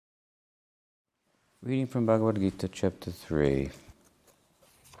Reading from Bhagavad-gita chapter 3,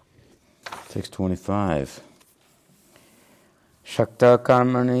 6.25. Shakta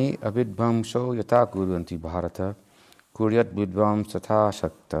karmani abhidvamso yata kuruvanti bharata kuryat vidvam satha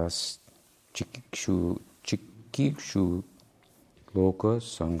shaktas chikikshu loka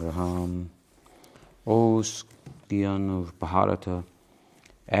sangraham. O scion of Bharata,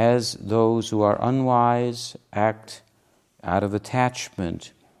 as those who are unwise act out of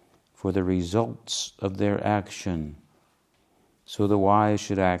attachment for the results of their action, so the wise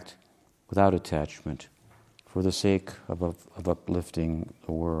should act without attachment for the sake of uplifting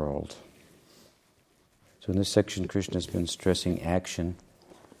the world. So in this section, Krishna has been stressing action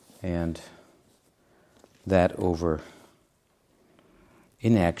and that over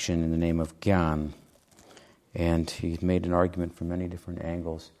inaction in the name of Gyan. And he's made an argument from many different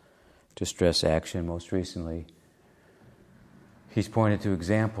angles to stress action. Most recently, he's pointed to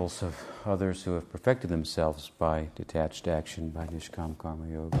examples of others who have perfected themselves by detached action, by Nishkam Karma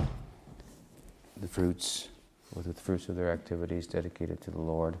Yoga. The fruits of their activities dedicated to the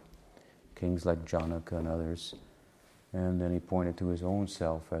Lord, kings like Janaka and others. And then he pointed to his own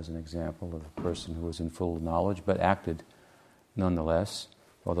self as an example of a person who was in full knowledge, but acted nonetheless,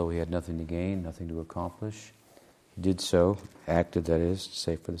 although he had nothing to gain, nothing to accomplish. He did so, acted, that is, to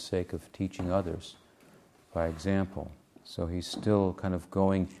say, for the sake of teaching others by example. So he's still kind of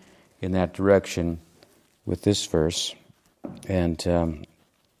going in that direction with this verse. And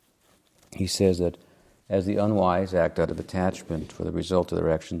he says that as the unwise act out of attachment for the result of their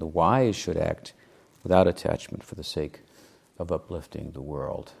action, the wise should act without attachment for the sake of uplifting the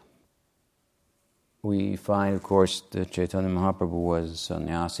world. We find, of course, that Chaitanya Mahaprabhu was a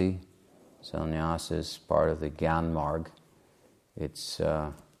sannyasi. Sannyas is part of the Gyan Marg. It's,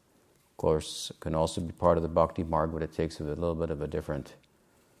 of course, can also be part of the Bhakti Marg, but it takes a little bit of a different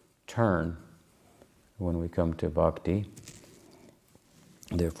turn when we come to Bhakti.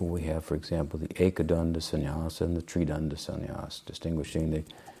 Therefore, we have, for example, the Ekadanda Sannyas and the Tridanda Sannyas, distinguishing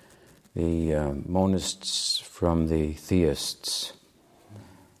the monists from the theists,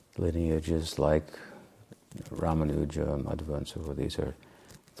 lineages like Ramanuja, Madhva, and so forth. These are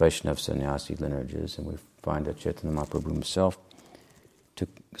Vaishnava sannyasi lineages, and we find that Chaitanya Mahaprabhu himself took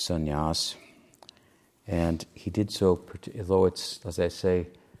sannyas, and he did so, although it's, as I say,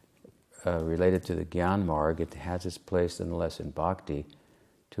 related to the Gyan Marg, it has its place nonetheless in Bhakti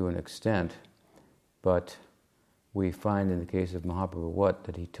to an extent, but we find in the case of Mahaprabhu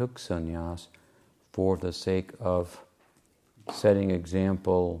that he took sannyas for the sake of setting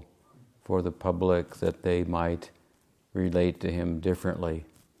example for the public that they might relate to him differently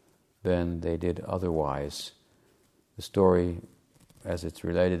than they did otherwise. The story, as it's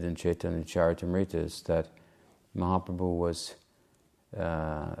related in Chaitanya Charitamrita, is that Mahaprabhu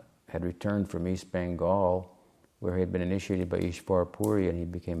had returned from East Bengal, where he had been initiated by Ishvara Puri, and he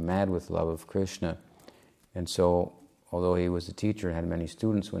became mad with love of Krishna. And so, although he was a teacher and had many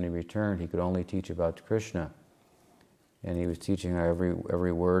students, when he returned, he could only teach about Krishna. And he was teaching how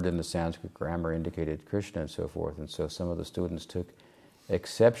every word in the Sanskrit grammar indicated Krishna and so forth. And so some of the students took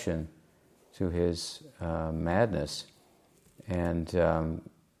exception to his madness and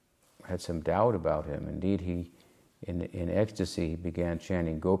had some doubt about him. Indeed, he, in ecstasy, he began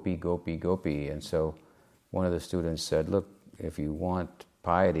chanting Gopi, Gopi, Gopi. And so one of the students said, look, if you want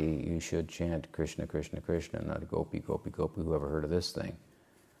piety, you should chant Krishna, Krishna, Krishna, not Gopi, Gopi, Gopi. Who ever heard of this thing?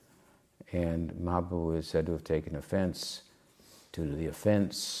 And Mahaprabhu is said to have taken offense to the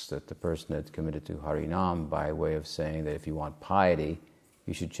offense that the person had committed to Harinam by way of saying that if you want piety,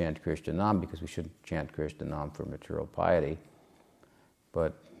 you should chant Krishna Nam, because we shouldn't chant Krishna Nam for material piety,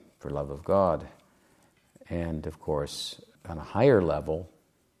 but for love of God. And of course, on a higher level,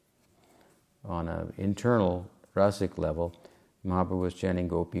 on an internal rasic level, Mahaprabhu was chanting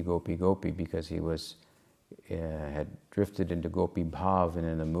Gopi, Gopi, Gopi because he had drifted into Gopi Bhav and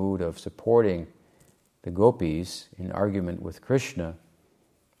in the mood of supporting the gopis in argument with Krishna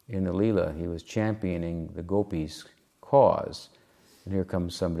in the Leela. He was championing the gopis' cause. And here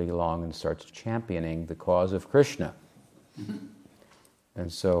comes somebody along and starts championing the cause of Krishna.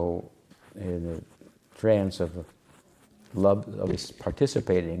 And so, in the trance of love, of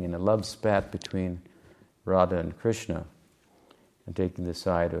participating in a love spat between Radha and Krishna, and taking the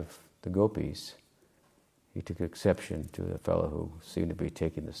side of the gopis, he took exception to the fellow who seemed to be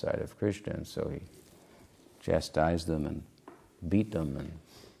taking the side of Krishna, and so he chastised them and beat them,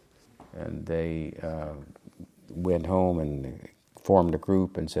 and they went home and formed a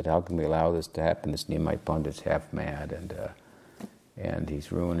group and said, how can we allow this to happen? This Nimai Pandit's half mad, and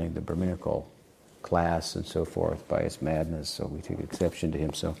he's ruining the Brahminical class and so forth by his madness, so we take exception to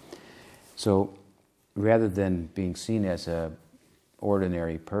him. So rather than being seen as a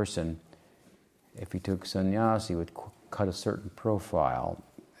ordinary person, if he took sannyas, he would cut a certain profile,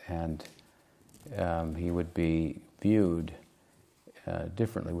 and he would be viewed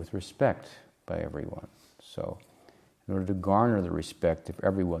differently with respect by everyone. So, in order to garner the respect of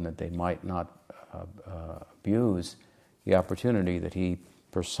everyone that they might not abuse, the opportunity that he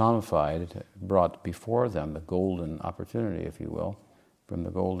personified, brought before them, the golden opportunity, if you will, from the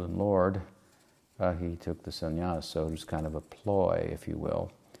golden Lord, he took the sannyas. So it was kind of a ploy, if you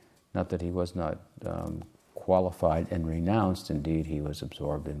will. Not that he was not qualified and renounced. Indeed, he was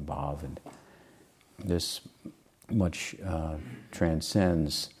absorbed in bhav, and this much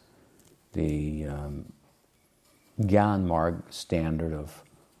transcends the Gyan Marg standard of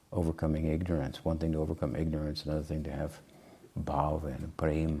overcoming ignorance. One thing to overcome ignorance, another thing to have bhav and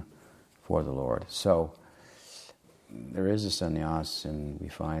prem for the Lord. So there is a sannyas, and we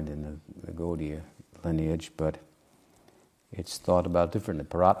find in the Gaudiya lineage, but it's thought about differently.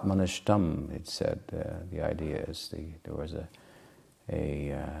 Paratmanishtam, it said. The idea is there was a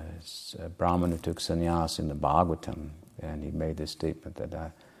Brahmin who took sannyas in the Bhagavatam, and he made this statement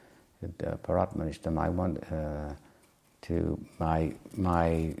that Paratmanishtam, I want my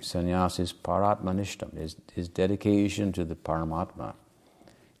sannyas is Paratmanishtam, is dedication to the Paramatma,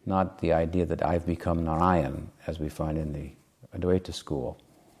 not the idea that I've become Narayan, as we find in the Advaita school,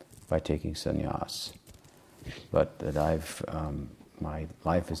 by taking sannyas, but that my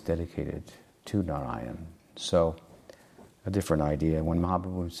life is dedicated to Narayan. So, a different idea. When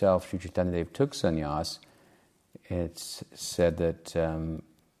Mahaprabhu himself, Sri Chaitanya Dev, took sannyas, it's said that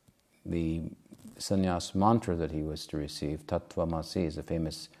the sannyas mantra that he was to receive, Tattvamasi, is a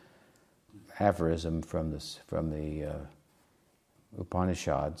famous aphorism from the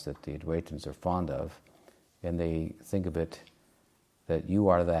Upanishads that the Advaitins are fond of, and they think of it that you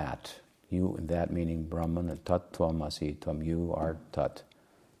are that. You, that meaning Brahman, and Tat Tvamasi, Tvam, you are Tat,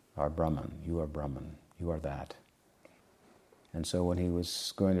 are Brahman, you are Brahman, you are that. And so when he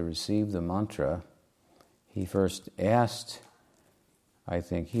was going to receive the mantra, he first asked, or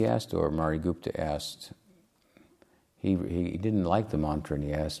Marigupta asked, he didn't like the mantra, and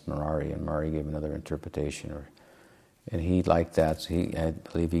he asked Murari, and Murari gave another interpretation, and he liked that, so I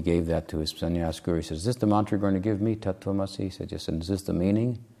believe he gave that to his sannyas guru. He said, is this the mantra you're going to give me, Tattvamasi? He said, yes. And is this the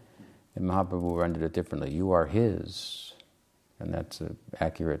meaning? And Mahaprabhu rendered it differently. You are his. And that's an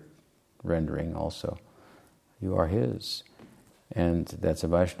accurate rendering also. You are his. And that's a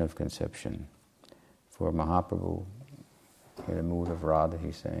Vaishnava conception. For Mahaprabhu, in the mood of Radha,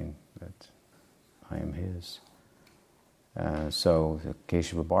 he's saying that I am his. So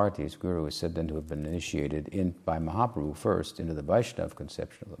Keshava Bharati, his guru, is said then to have been initiated by Mahaprabhu first into the Vaishnava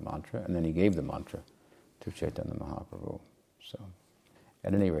conception of the mantra, and then he gave the mantra to Chaitanya Mahaprabhu. So,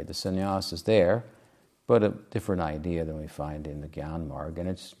 at any rate, the sannyas is there, but a different idea than we find in the Gyan Marg, and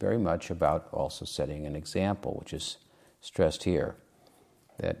it's very much about also setting an example, which is stressed here,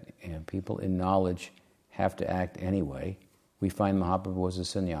 that people in knowledge have to act anyway. We find Mahaprabhu was a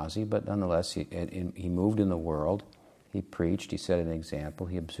sannyasi, but nonetheless he moved in the world, he preached, he set an example,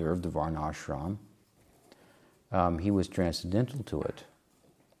 he observed the varnashram. He was transcendental to it.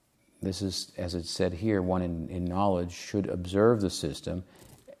 This is, as it's said here, one in knowledge should observe the system.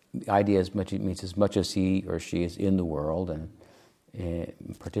 The idea means as much as he or she is in the world and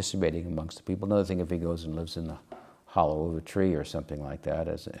participating amongst the people. Another thing if he goes and lives in the hollow of a tree or something like that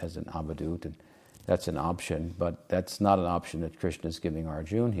as an avadut, and that's an option, but that's not an option that Krishna is giving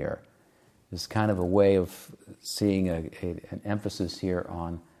Arjuna here. It's kind of a way of seeing an emphasis here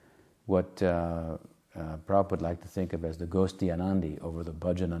on what Prabhupada would like to think of as the Gosti Anandi over the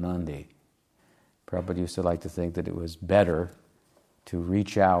Bhajan Anandi. Prabhupada used to like to think that it was better to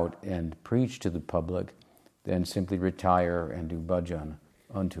reach out and preach to the public than simply retire and do bhajan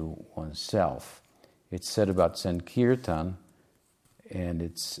unto oneself. It's said about Sankirtan and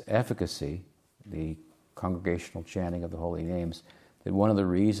its efficacy, the congregational chanting of the holy names, that one of the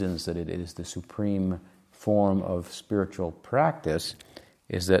reasons that it is the supreme form of spiritual practice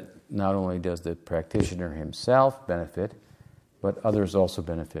is that not only does the practitioner himself benefit, but others also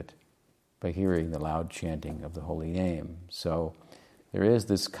benefit by hearing the loud chanting of the holy name. So there is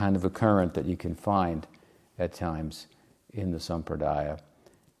this kind of a current that you can find at times in the Sampradaya,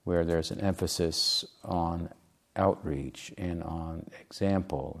 where there's an emphasis on outreach and on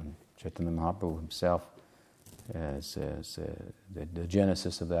example. And Chaitanya Mahaprabhu himself, as the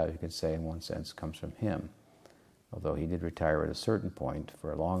genesis of that, you could say, in one sense, comes from him. Although he did retire at a certain point,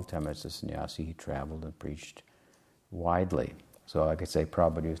 for a long time as a sannyasi, he traveled and preached widely. So I could say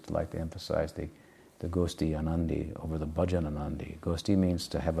Prabhupada used to like to emphasize the the Gosti Anandi over the Bhajan Anandi. Gosti means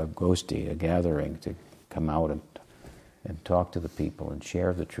to have a gosti, a gathering, to come out and talk to the people and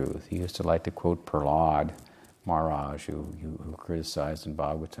share the truth. He used to like to quote Prahlad Maharaj, who criticized in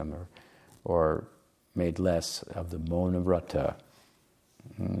Bhagavatam or made less of the Maunavrata,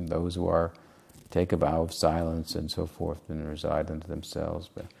 those who take a vow of silence and so forth and reside unto themselves.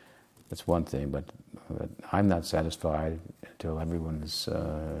 But that's one thing, but I'm not satisfied until everyone is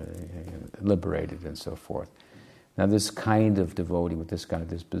liberated and so forth. Now this kind of devotee with this kind of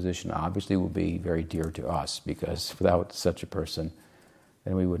disposition obviously will be very dear to us, because without such a person,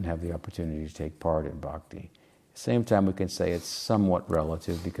 then we wouldn't have the opportunity to take part in bhakti. At the same time, we can say it's somewhat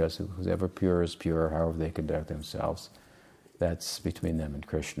relative, because whoever pure is pure, however they conduct themselves, that's between them and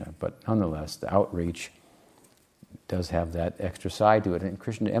Krishna. But nonetheless, the outreach does have that extra side to it, and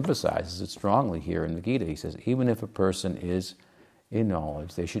Krishna emphasizes it strongly here in the Gita. He says, even if a person is in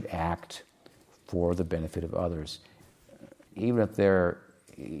knowledge, they should act for the benefit of others. Even if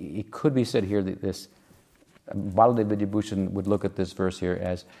it could be said here that this, Baladeva Vibhushan would look at this verse here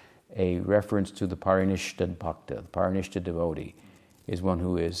as a reference to the Parinishta Bhakta. The Parinishta devotee is one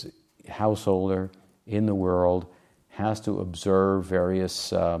who is householder in the world, has to observe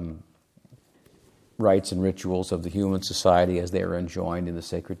various rites and rituals of the human society as they are enjoined in the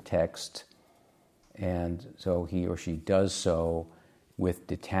sacred text. And so he or she does so with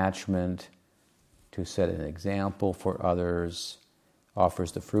detachment to set an example for others,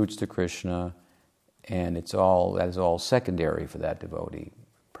 offers the fruits to Krishna, and that is all secondary for that devotee.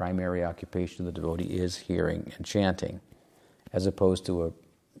 Primary occupation of the devotee is hearing and chanting, as opposed to a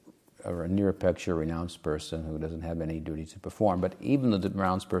nirapeksha, renounced person who doesn't have any duties to perform. But even the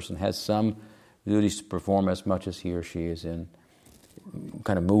renounced person has some duties to perform, as much as he or she is in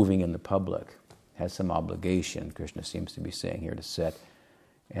kind of moving in the public, has some obligation, Krishna seems to be saying here, to set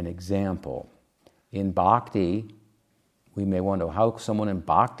an example. In bhakti, we may wonder how someone in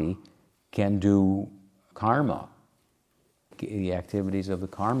bhakti can do karma, the activities of the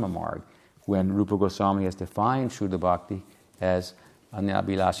karma marg, when Rupa Goswami has defined Shuddha Bhakti as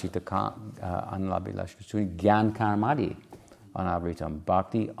anabhilashita gyan karmadi anavritam,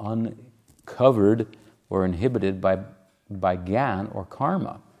 bhakti uncovered or inhibited by gyan or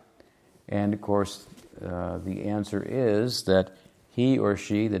karma. And of course, the answer is that he or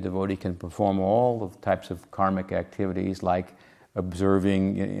she, the devotee, can perform all the types of karmic activities, like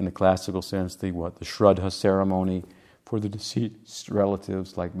observing, in the classical sense, the Shraddha ceremony for the deceased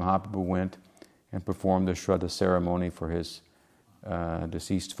relatives, like Mahaprabhu went and performed the Shraddha ceremony for his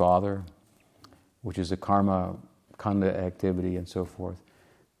deceased father, which is a karma kanda activity and so forth.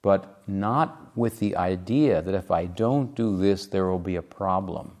 But not with the idea that if I don't do this, there will be a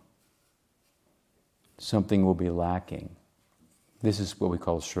problem. Something will be lacking. This is what we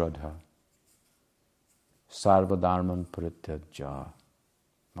call Shraddha. Sarva dharman prityaja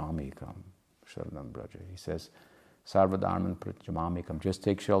mamikam sharanam braja. He says, Sarva dharman prityaja mamikam. Just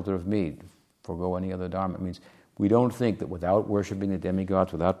take shelter of me. Forgo any other dharma. It means we don't think that without worshipping the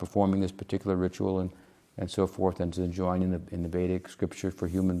demigods, without performing this particular ritual and so forth, and to join in the Vedic scripture for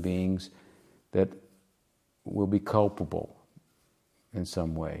human beings, that we'll be culpable in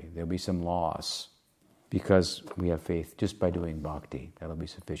some way. There'll be some loss. Because we have faith just by doing bhakti. That'll be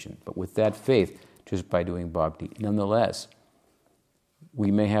sufficient. But with that faith, just by doing bhakti, nonetheless,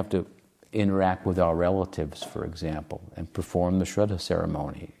 we may have to interact with our relatives, for example, and perform the Shraddha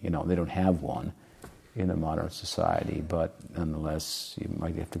ceremony. They don't have one in the modern society, but nonetheless, you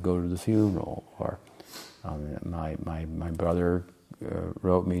might have to go to the funeral. Or my brother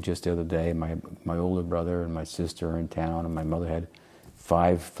wrote me just the other day, my older brother and my sister are in town, and my mother had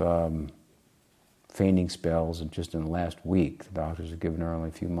 5... fainting spells, and just in the last week, the doctors have given her only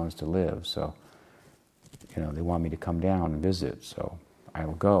a few months to live. So, they want me to come down and visit, so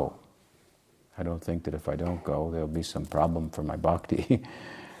I'll go. I don't think that if I don't go, there'll be some problem for my bhakti,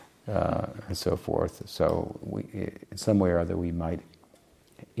 and so forth. So, in some way or other, we might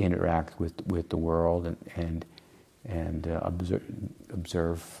interact with the world and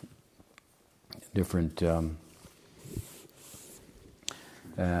observe different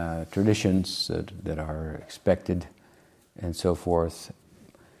traditions that are expected and so forth,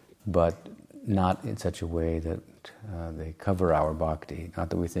 but not in such a way that they cover our bhakti. Not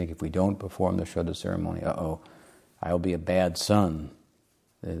that we think if we don't perform the Shraddha ceremony, I'll be a bad son.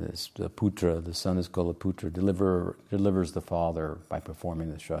 The putra, the son is called a putra, delivers the father by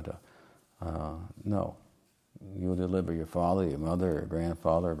performing the Shraddha. No. You'll deliver your father, your mother, your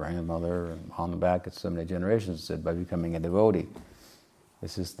grandfather, grandmother, and on the back of so many generations, said, by becoming a devotee.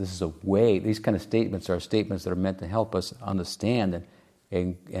 This is a way. These kind of statements are statements that are meant to help us understand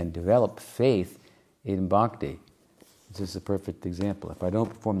and develop faith in bhakti. This is a perfect example. If I don't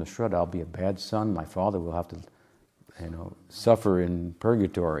perform the shraddha, I'll be a bad son. My father will have to, suffer in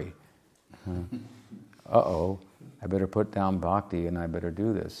purgatory. I better put down bhakti and I better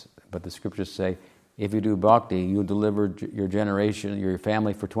do this. But the scriptures say, if you do bhakti, you'll deliver your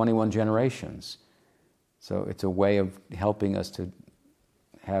family for 21 generations. So it's a way of helping us to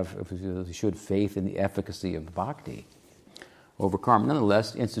have, if we should, faith in the efficacy of bhakti over karma.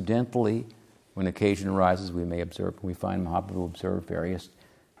 Nonetheless, incidentally, when occasion arises, we may observe, we find Mahaprabhu observed various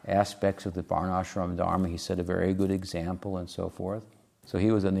aspects of the Varnashram Dharma. He set a very good example and so forth. So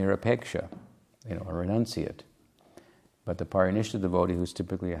he was a nirapeksha, a renunciate. But the Parinishta devotee, who's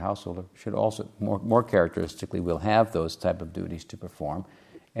typically a householder, should also, more characteristically, will have those type of duties to perform,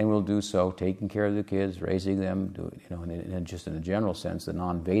 and will do so taking care of the kids, raising them, just in a general sense, the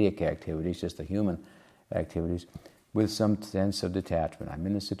non-Vedic activities, just the human activities, with some sense of detachment. I'm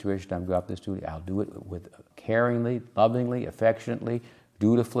in a situation, I've got this duty, I'll do it with caringly, lovingly, affectionately,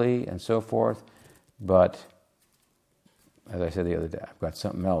 dutifully, and so forth. But as I said the other day, I've got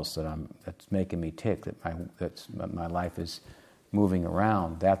something else that's making me tick, that my life is moving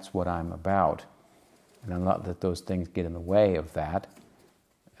around. That's what I'm about. And I'm not let those things get in the way of that.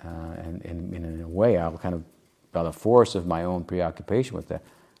 And in a way, I'll kind of, by the force of my own preoccupation with that,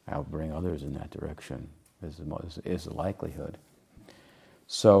 I'll bring others in that direction, is the likelihood.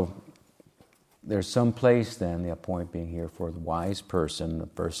 So there's some place then, the point being here, for the wise person, the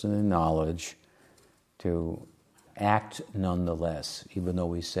person in knowledge, to act nonetheless, even though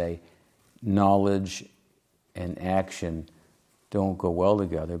we say knowledge and action don't go well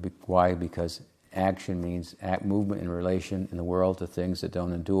together. Why? Because action means movement in relation in the world to things that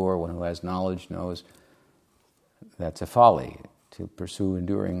don't endure. One who has knowledge knows that's a folly, to pursue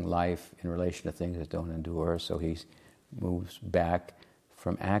enduring life in relation to things that don't endure, so he moves back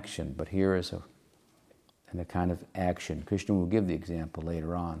from action. But here is a kind of action. Krishna will give the example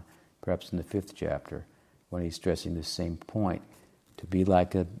later on, perhaps in the 5th chapter, when he's stressing this same point, to be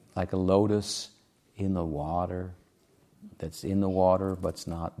like a lotus in the water, that's in the water but it's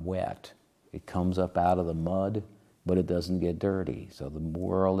not wet. It comes up out of the mud, but it doesn't get dirty. So the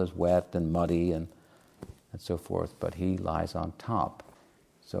world is wet and muddy and so forth, but he lies on top.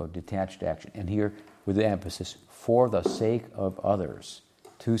 So detached action. And here, with the emphasis, for the sake of others,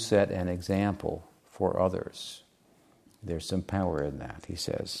 to set an example for others. There's some power in that, he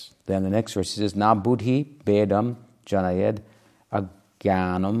says. Then the next verse, he says, Na buddhi bedam janayed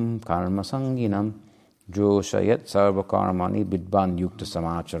agyanam karma sanginam joshayet sarva karmani bidban yukta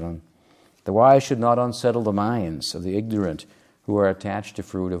samacharam. The wise should not unsettle the minds of the ignorant who are attached to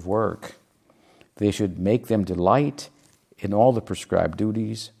fruit of work. They should make them delight in all the prescribed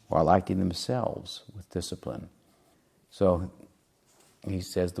duties while acting themselves with discipline. So he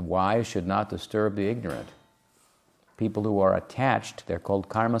says the wise should not disturb the ignorant. People who are attached, they're called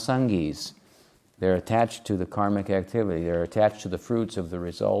karma sangis. They're attached to the karmic activity. They're attached to the fruits of the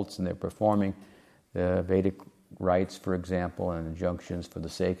results, and they're performing the Vedic rites, for example, and injunctions for the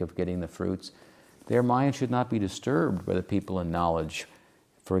sake of getting the fruits. Their mind should not be disturbed by the people in knowledge.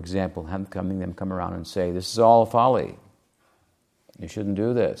 For example, them come around and say, this is all folly. You shouldn't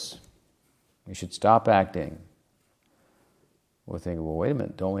do this. You should stop acting. We're thinking, well, wait a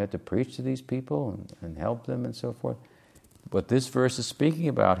minute, don't we have to preach to these people and help them and so forth? What this verse is speaking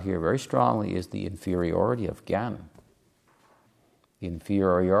about here very strongly is the inferiority of Gyan. The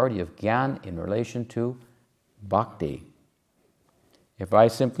inferiority of Gyan in relation to bhakti. If I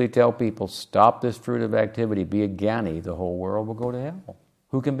simply tell people, stop this fruit of activity, be a Gyani, the whole world will go to hell.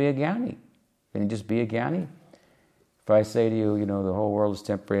 Who can be a Gyani? Can you just be a Gyani? If I say to you, the whole world is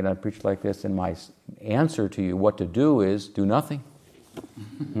temporary and I preach like this, and my answer to you what to do is do nothing.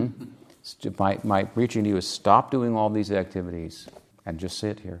 My preaching to you is stop doing all these activities and just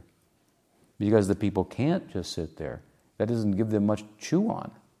sit here. Because the people can't just sit there. That doesn't give them much to chew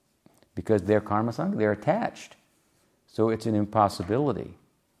on. Because they're karma sangha, they're attached. So it's an impossibility.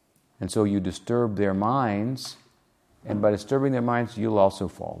 And so you disturb their minds, and by disturbing their minds, you'll also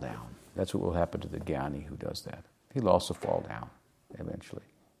fall down. That's what will happen to the Gyani who does that. He'll also fall down eventually.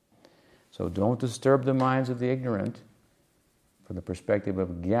 So don't disturb the minds of the ignorant from the perspective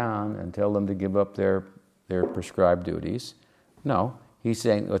of Gyan and tell them to give up their prescribed duties. No, he's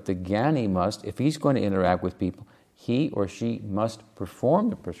saying that the Gyani must, if he's going to interact with people, he or she must perform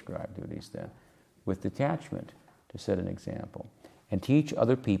the prescribed duties then with detachment to set an example and teach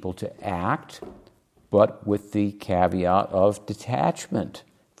other people to act, but with the caveat of detachment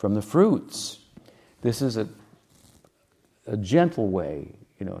from the fruits. This is a gentle way,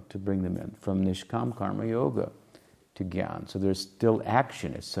 to bring them in from Nishkam Karma Yoga to Gyan. So there's still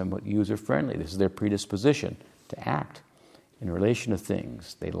action. It's somewhat user-friendly. This is their predisposition to act in relation to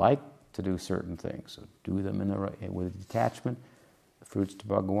things. They like to do certain things, so do them with detachment, the fruits to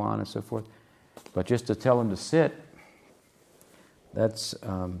Bhagawan and so forth. But just to tell them to sit, that's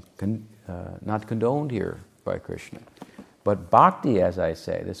not condoned here by Krishna. But bhakti, as I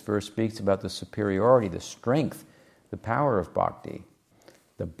say, this verse speaks about the superiority, the strength, the power of bhakti.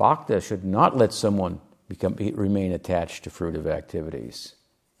 The bhakta should not let someone remain attached to fruitive activities.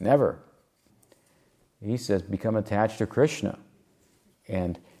 Never. He says, become attached to Krishna.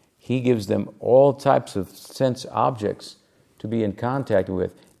 And he gives them all types of sense objects to be in contact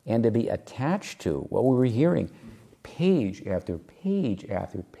with and to be attached to. What we were hearing, page after page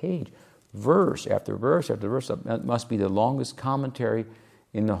after page, verse after verse after verse. That must be the longest commentary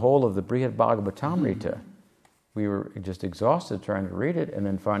in the whole of the Bhagavad-gita. We were just exhausted trying to read it and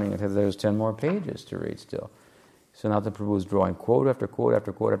then finding that there was 10 more pages to read still. So now the Prabhu is drawing quote after quote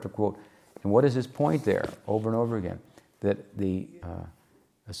after quote after quote. And what is his point there, over and over again? That the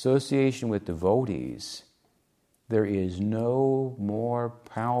association with devotees, there is no more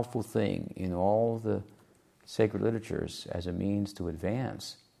powerful thing in all the sacred literatures as a means to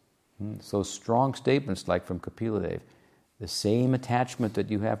advance. So strong statements like from Kapila Dev, the same attachment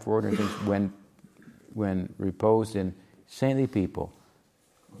that you have for ordinary things when reposed in saintly people,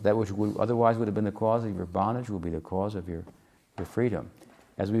 that which otherwise would have been the cause of your bondage will be the cause of your freedom.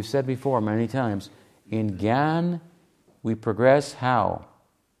 As we've said before many times, in Gyan we progress how?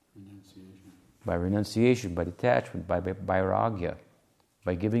 By renunciation, by detachment, by vairagya,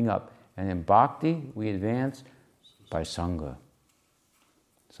 by giving up. And in bhakti we advance by sangha.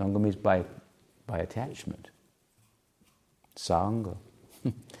 Sangha means by attachment. Sangha.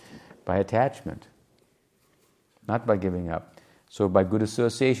 By attachment. Not by giving up. So by good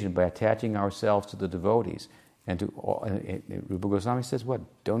association, by attaching ourselves to the devotees. And Rupa Goswami says what?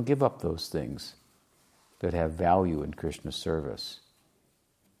 Don't give up those things that have value in Krishna's service.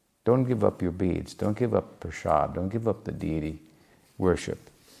 Don't give up your beads. Don't give up prasad. Don't give up the deity worship,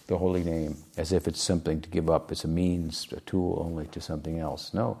 the holy name, as if it's something to give up. It's a means, a tool only to something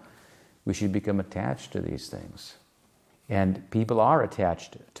else. No, we should become attached to these things. And people are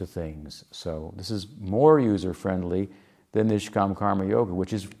attached to things. So this is more user-friendly than Nishkam Karma Yoga,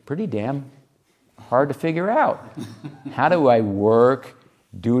 which is pretty damn hard to figure out. How do I work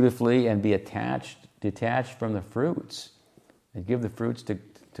dutifully and be detached from the fruits? And give the fruits to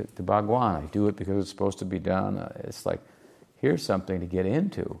Bhagwan. I do it because it's supposed to be done. It's like, here's something to get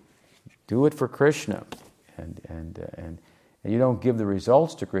into. Do it for Krishna. And you don't give the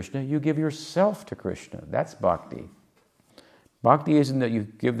results to Krishna, you give yourself to Krishna. That's bhakti. Bhakti isn't that you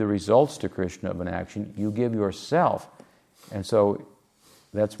give the results to Krishna of an action, you give yourself. And so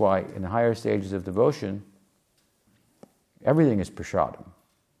that's why in the higher stages of devotion, everything is prasadam.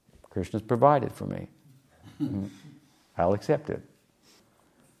 Krishna's provided for me. I'll accept it.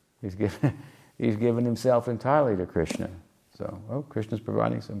 He's given himself entirely to Krishna. So, Krishna's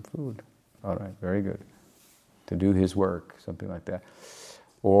providing some food. All right, very good. To do his work, something like that.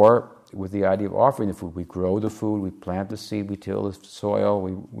 Or with the idea of offering the food. We grow the food, we plant the seed, we till the soil,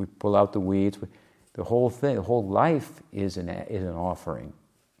 we pull out the weeds. The whole thing, the whole life is an offering.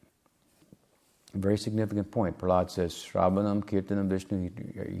 A very significant point. Prahlad says, Shravanam, Kirtanam, Vishnu,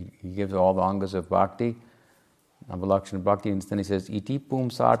 he gives all the angas of bhakti, Navalakshana bhakti, and then he says, Iti pum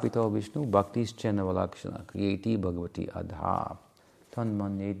sarpito Vishnu, bhaktis chen navalakshana, kriyeti bhagavati adha,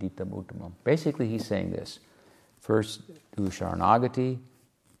 tanmanye ditam uttamam. Basically he's saying this. First do Sharanagati,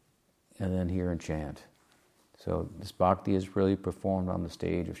 and then hear and chant. So this bhakti is really performed on the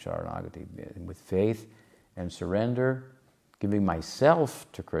stage of Sharanagati, with faith and surrender, giving myself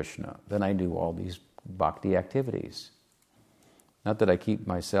to Krishna. Then I do all these bhakti activities. Not that I keep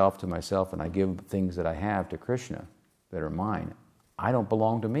myself to myself and I give things that I have to Krishna that are mine. I don't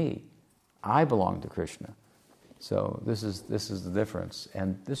belong to me. I belong to Krishna. So this is the difference.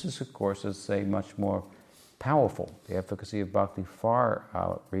 And this is, of course, let's say, much more powerful. The efficacy of bhakti far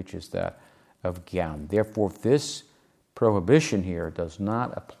outreaches that of Gyan. Therefore, this prohibition here does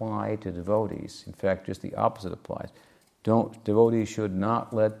not apply to devotees. In fact, just the opposite applies. Devotees should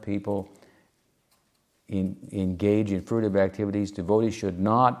not let people engage in fruitive activities. Devotees should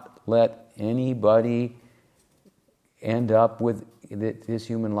not let anybody end up with this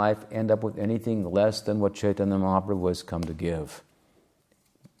human life, end up with anything less than what Chaitanya Mahaprabhu has come to give.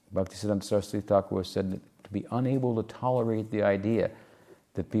 Bhaktisiddhanta Saraswati Thakur said that to be unable to tolerate the idea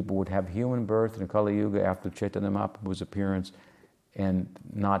that people would have human birth in Kali Yuga after Chaitanya Mahaprabhu's appearance and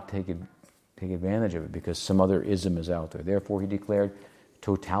not take advantage of it because some other ism is out there. Therefore, he declared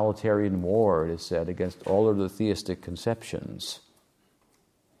totalitarian war, it is said, against all of the theistic conceptions.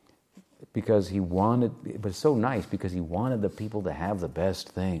 Because he wanted, it was so nice, because he wanted the people to have the best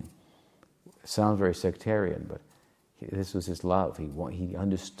thing. It sounds very sectarian, but this was his love. He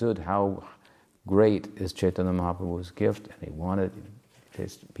understood how great is Chaitanya Mahaprabhu's gift, and he wanted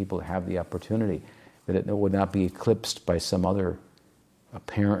his people to have the opportunity, that it would not be eclipsed by some other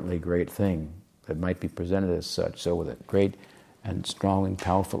apparently great thing that might be presented as such. So with a great and strong and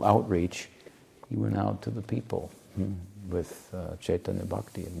powerful outreach, he went out to the people with Chaitanya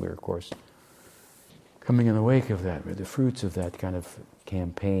Bhakti, and we're, of course, coming in the wake of that. We're the fruits of that kind of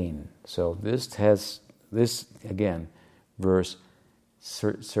campaign. So this again, verse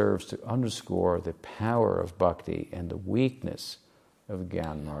serves to underscore the power of bhakti and the weakness of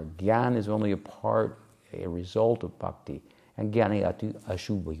jnana. Our jnana is only a result of bhakti. And jnanayati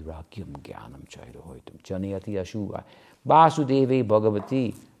ashubha ragyam jnanam chairahoitam. Jnanayati ashubha. Vasudeve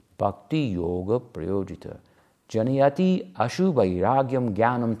bhagavati bhakti yoga prayojita. Janayati ashubhairagyam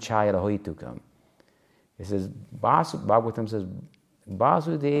jnanam chairahoitukam. It says, Bhagavatam says,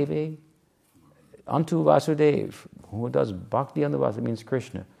 Vasudeva, unto Vasudeva, who does bhakti unto Vasudeva, means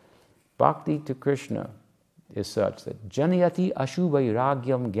Krishna. Bhakti to Krishna is such that Janayati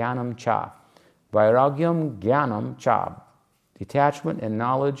ashubhairagyam jnanam cha. Vairagyam jnanam cha. Detachment and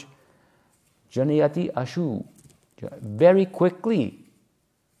knowledge. Janayati ashu. Very quickly,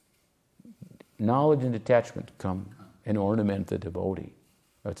 knowledge and detachment come and ornament the devotee.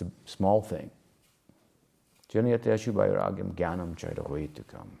 That's a small thing. Janayati ashu vairagyam jnanam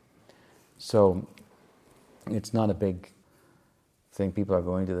chairahoitukam. So, it's not a big thing. People are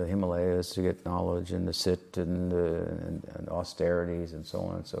going to the Himalayas to get knowledge and to sit and austerities and so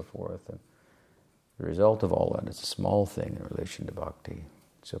on and so forth. And the result of all that is a small thing in relation to bhakti.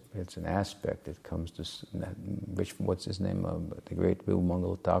 So it's an aspect that comes to, what's his name? The great Bill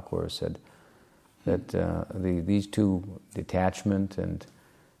Mangal Thakur said that these two, detachment and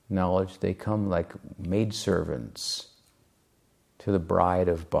knowledge, they come like maidservants to the bride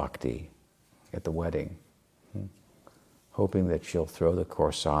of bhakti at the wedding, hoping that she'll throw the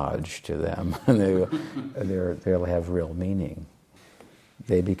corsage to them and they'll have real meaning.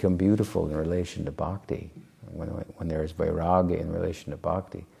 They become beautiful in relation to bhakti. When there's vairagya in relation to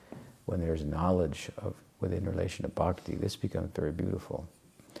bhakti, when there's knowledge within relation to bhakti, this becomes very beautiful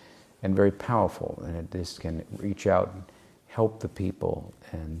and very powerful, and this can reach out and help the people,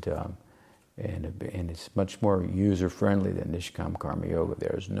 and it's much more user-friendly than Nishkam Karma Yoga.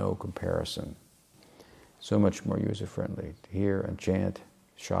 There's no comparison. So much more user-friendly to hear and chant,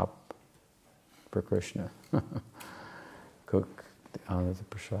 shop for Krishna, cook, honor the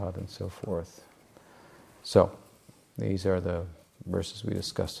prasad, and so forth. So, these are the verses we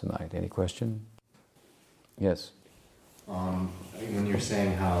discussed tonight. Any question? Yes? When you're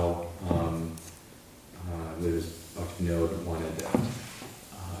saying how Bhaktivinoda wanted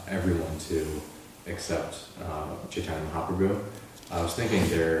everyone to accept Chaitanya Mahaprabhu, I was thinking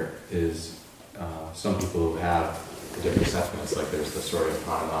there is some people who have different sentiments. Like there's the story of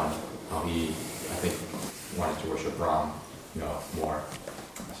Hanuman, how he, I think, wanted to worship Ram, more.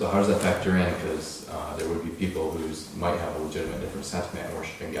 So how does that factor in? Because there would be people who might have a legitimate different sentiment in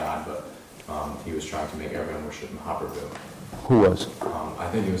worshiping God, but he was trying to make everyone worship Mahaprabhu. Who was? I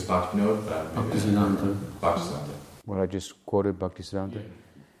think it was Bhaktivinoda, but Bhaktisiddhanta. What I just quoted, Bhaktisiddhanta? Yeah.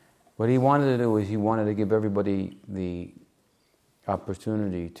 What he wanted to do is he wanted to give everybody the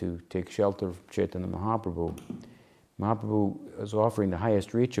opportunity to take shelter of Chaitanya Mahaprabhu. Mahaprabhu is offering the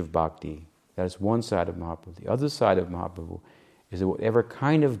highest reach of bhakti. That is one side of Mahaprabhu. The other side of Mahaprabhu is that whatever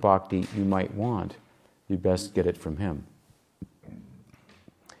kind of bhakti you might want, you best get it from him.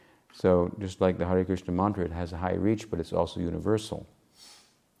 So, just like the Hare Krishna mantra, it has a high reach, but it's also universal.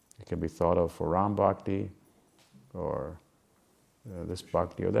 It can be thought of for Ram Bhakti, or this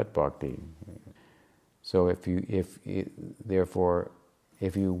Bhakti or that Bhakti. So, if you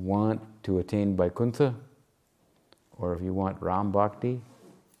want to attain Vaikuntha, or if you want Ram Bhakti,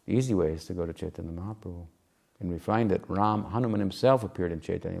 the easy way is to go to Chaitanya Mahaprabhu. And we find that Hanuman himself appeared in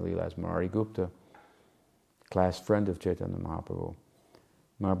Chaitanya Leela as Murari Gupta, class friend of Chaitanya Mahaprabhu.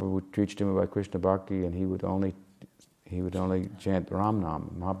 Mahaprabhu preached him about Krishna Bhakti, and he would only chant Ram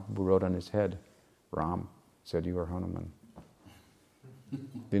Nam. Mahaprabhu wrote on his head, Ram, said, "You are Hanuman."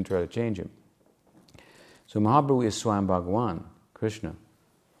 Didn't try to change him. So Mahaprabhu is Swayam Bhagavan, Krishna.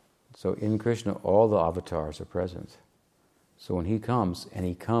 So in Krishna, all the avatars are present. So when he comes, and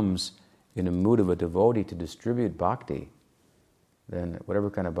he comes in a mood of a devotee to distribute bhakti, then whatever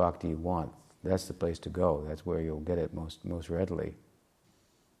kind of bhakti you want, that's the place to go. That's where you'll get it most readily.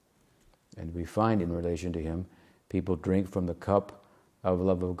 And we find in relation to him, people drink from the cup of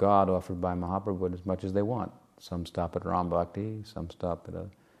love of God offered by Mahaprabhu as much as they want. Some stop at Ram Bhakti, some stop at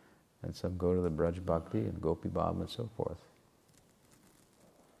and some go to the Braj Bhakti and Gopi Bhav and so forth.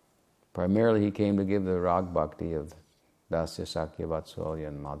 Primarily he came to give the Rag Bhakti of Dasya, Sakya, Vatsalya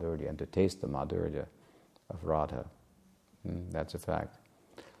and Madhurya, and to taste the Madhurya of Radha. That's a fact.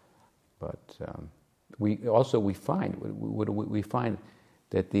 But we find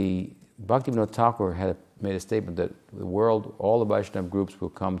that the Bhaktivinoda Thakur had made a statement that the world, all the Vaishnava groups will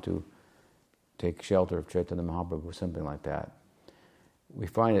come to take shelter of Chaitanya Mahaprabhu, or something like that. We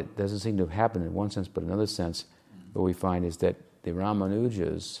find it doesn't seem to have happened in one sense, but in another sense, what we find is that the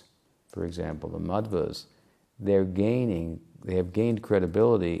Ramanujas, for example, the Madhvas, they have gained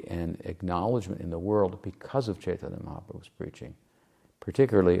credibility and acknowledgement in the world because of Chaitanya Mahaprabhu's preaching,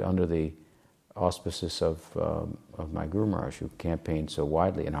 particularly under the auspices of my Guru Maharaj, who campaigned so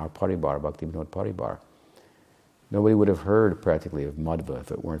widely in our Paribar, Bhaktivinoda Paribar. Nobody would have heard practically of Madhva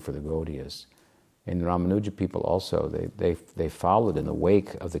if it weren't for the Gaudiyas. And the Ramanuja people also, they followed in the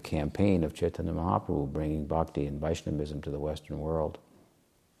wake of the campaign of Chaitanya Mahaprabhu, bringing Bhakti and Vaishnavism to the Western world.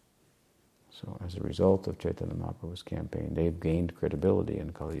 So as a result of Chaitanya Mahaprabhu's campaign, they've gained credibility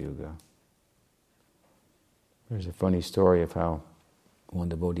in Kali Yuga. There's a funny story of how one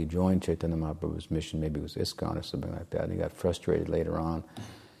devotee joined Chaitanya Mahaprabhu's mission, maybe it was ISKCON or something like that, and he got frustrated later on,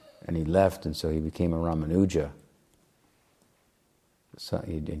 and he left, and so he became a Ramanuja. So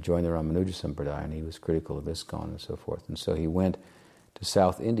he joined the Ramanuja Sampradaya, and he was critical of ISKCON and so forth. And so he went to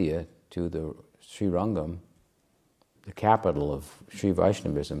South India, to the Sri Rangam, the capital of Sri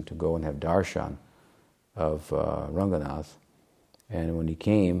Vaishnavism, to go and have darshan of Ranganath. And when he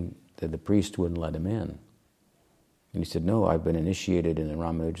came, the priest wouldn't let him in. And he said, "No, I've been initiated in the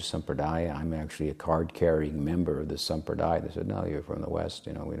Ramanuja Sampradaya. I'm actually a card-carrying member of the Sampradaya." They said, "No, you're from the West.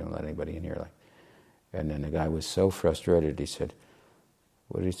 We don't let anybody in here." And then the guy was so frustrated. He said,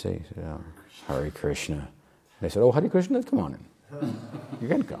 "What did he say?" He said, "Hare Krishna." And they said, "Oh, Hare Krishna, come on in. You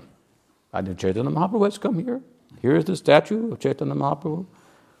can come. I did Chaitanya Mahaprabhu has come here. Here's the statue of Chaitanya Mahaprabhu."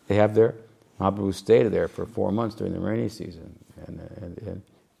 They have Mahaprabhu stayed there for 4 months during the rainy season. And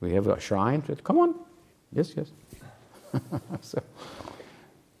we have a shrine. Said, "Come on." Yes.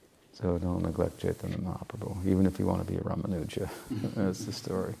 So don't neglect Chaitanya Mahaprabhu, even if you want to be a Ramanuja. That's the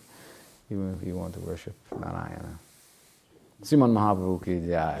story. Even if you want to worship Narayana. Sriman Mahaprabhu ki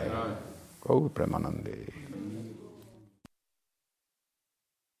jai. Gaur Premanande.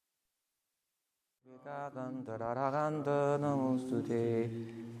 Vedaganta namostute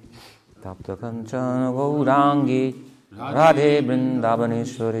Tapta Kanchana Gaurangi Radhe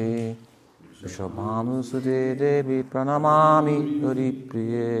Vrindavaneshwari Vrishabhanusute Devi Pranamami Hari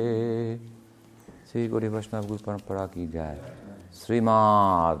Priye. Sri Gauri Vaishnava Guru Parampara ki jai.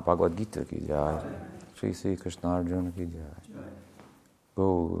 Srimad Bhagavad-gita ki jai. Sri Krishna Arjuna ki jai.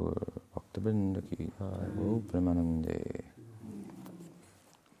 Gaur Bhakta-vrinda ki jai. Gaur Premanande.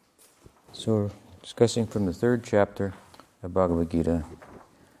 So we're discussing from the 3rd chapter of Bhagavad-gita,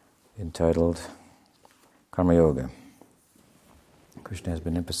 entitled Karma Yoga. Krishna has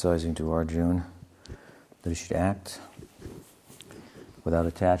been emphasizing to Arjuna that he should act without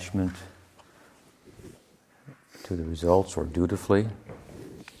attachment to the results, or dutifully,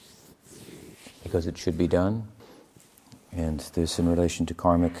 because it should be done. And this in relation to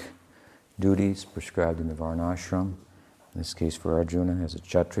karmic duties prescribed in the Varnashram, in this case for Arjuna as a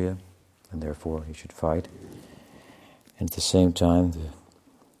Kshatriya, and therefore he should fight. And at the same time,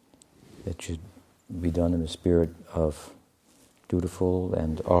 it should be done in the spirit of dutiful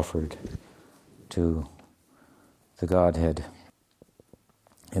and offered to the Godhead.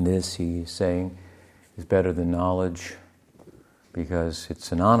 And this, he's saying, is better than knowledge, because it's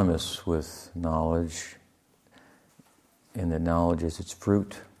synonymous with knowledge, and that knowledge is its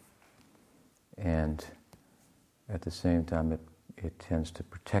fruit, and at the same time it tends to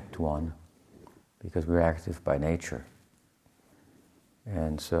protect one, because we're active by nature.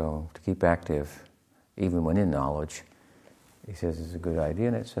 And so to keep active, even when in knowledge, he says is a good idea,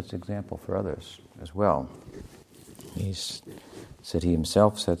 and it sets example for others as well. He said he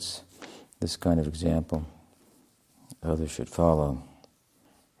himself sets this kind of example others should follow.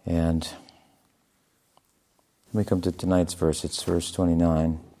 And when we come to tonight's verse, it's verse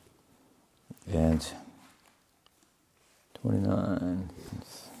 29, and 29,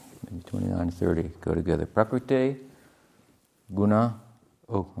 maybe 29, 30 go together. Prakrite, guna,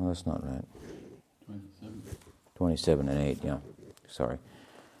 oh, no, that's not right. 27 and 8, yeah, sorry.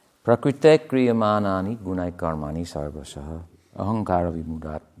 Prakrite kriyamanani gunai karmani sarvasaha ahankara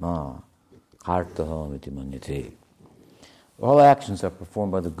vimudatma kartaha miti manyate. All actions are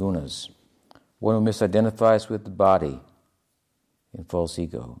performed by the gunas. One who misidentifies with the body in false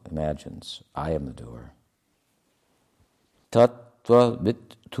ego, imagines, I am the doer. Tattva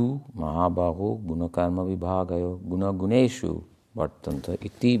vit tu mahabhago gunakarma vibhagayo gunaguneshu vartanta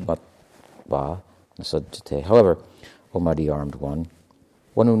iti vatva nasajjate. However, O mighty armed one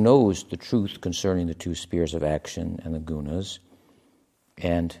who knows the truth concerning the two spheres of action and the gunas,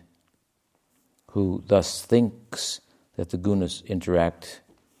 and who thus thinks that the gunas interact,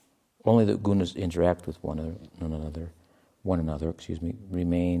 only the gunas interact with one another,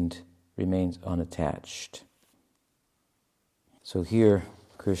 remains unattached. So here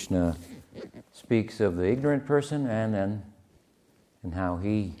Krishna speaks of the ignorant person and how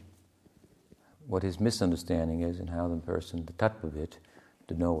what his misunderstanding is, and how the person, the tattvavit,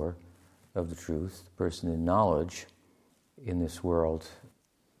 the knower of the truth, the person in knowledge in this world,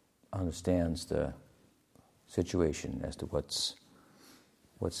 understands the situation as to what's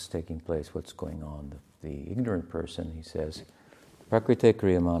taking place, what's going on. The ignorant person, he says, prakrite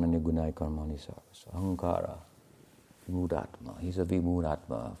kriyamana nigunai karmani sarvas ahankara vimudatma. He's a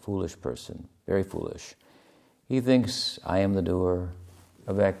vimudatma, foolish person, very foolish. He thinks, I am the doer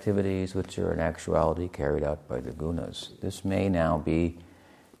of activities which are in actuality carried out by the gunas. This may now be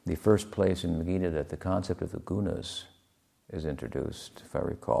the first place in the Gita that the concept of the gunas is introduced, if I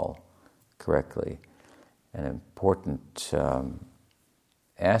recall correctly. An important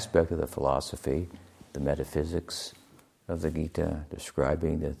aspect of the philosophy, the metaphysics of the Gita,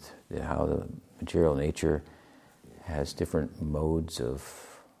 describing how the material nature has different modus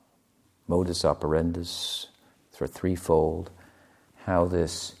operandus, for threefold, how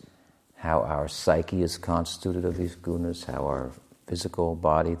our psyche is constituted of these gunas, how our physical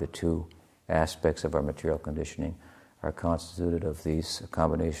body, the two aspects of our material conditioning, are constituted of a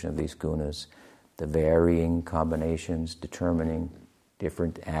combination of these gunas, the varying combinations determining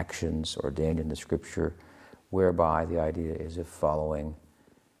different actions ordained in the scripture, whereby the idea is of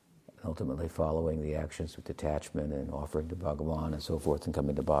ultimately following the actions with detachment and offering to Bhagavan and so forth and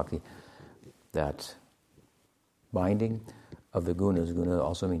coming to Bhakti. That binding of the gunas, guna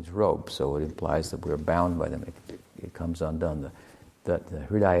also means rope, so it implies that we're bound by them. It comes undone. The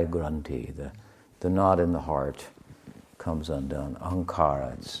hridaya granthi, the knot in the heart, comes undone.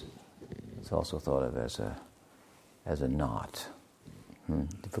 Ahankara, it's also thought of as a knot,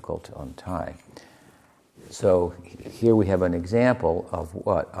 difficult to untie. So here we have an example of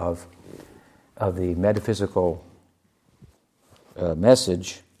what? Of the metaphysical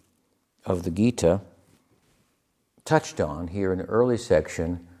message of the Gita, touched on here in the early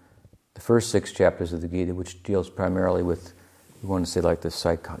section, the first 6 chapters of the Gita, which deals primarily with, we want to say, like the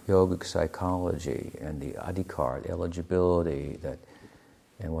yogic psychology and the adhikar, the eligibility,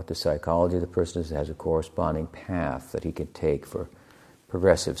 and what the psychology of the person is, has a corresponding path that he can take for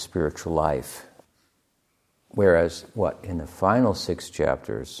progressive spiritual life. Whereas, in the final 6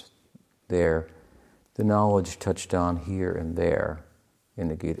 chapters, the knowledge touched on here and there in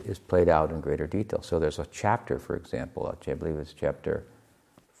the Gita is played out in greater detail. So there's a chapter, for example, I believe it's chapter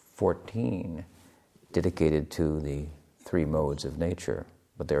 14, dedicated to the 3 modes of nature.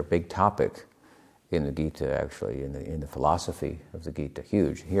 But they're a big topic in the Gita, actually, in the philosophy of the Gita,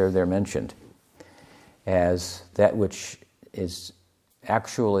 huge. Here they're mentioned as that which is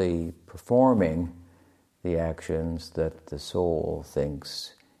actually performing the actions that the soul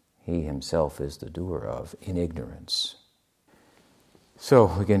thinks he himself is the doer of in ignorance. So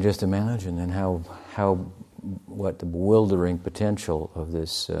we can just imagine then what the bewildering potential of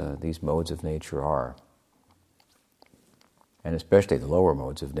these modes of nature are, and especially the lower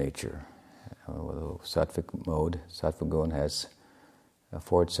modes of nature. The sattvic mode, sattva guna,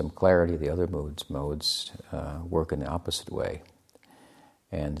 affords some clarity. The other modes work in the opposite way,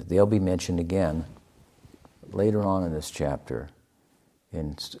 and they'll be mentioned again later on in this chapter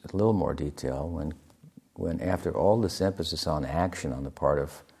in a little more detail when after all this emphasis on action on the part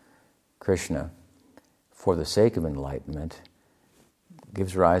of Krishna for the sake of enlightenment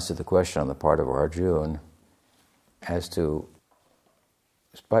gives rise to the question on the part of Arjuna as to,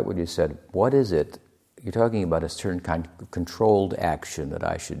 despite what you said, what is it, you're talking about a certain kind of controlled action that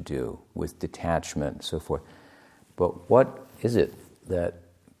I should do with detachment and so forth, but what is it that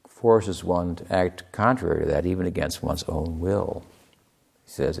forces one to act contrary to that, even against one's own will? He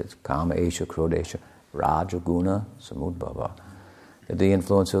says it's kama esha, krodesha, rajaguna, samudbhava. The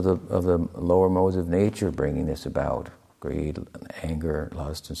influence of the lower modes of nature bringing this about, greed, anger,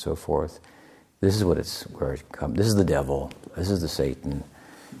 lust, and so forth. This is where it comes. This is the devil. This is the Satan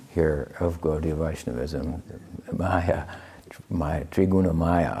here of Gaudiya Vaishnavism. Maya, Triguna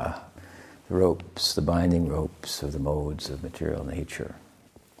Maya, the ropes, the binding ropes of the modes of material nature.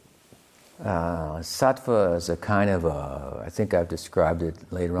 Sattva is a kind of I think I've described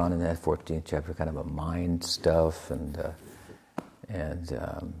it later on in that 14th chapter, kind of a mind stuff, and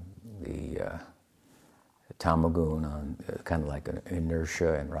the Tamaguna, kind of like an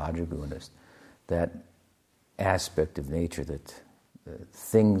inertia, and Rajaguna is that aspect of nature that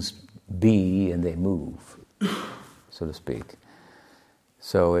things be and they move, so to speak.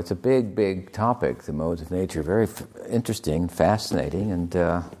 So it's a big, big topic, the modes of nature. Very interesting, fascinating, and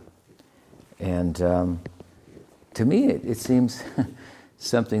to me it seems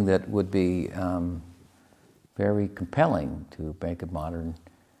something that would be very compelling to make a modern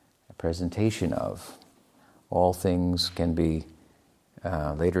presentation of. All things can be,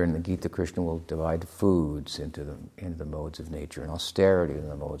 later in the Gita, Krishna will divide foods into the modes of nature, and austerity into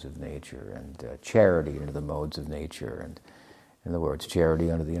the modes of nature, and charity into the modes of nature, and in other words,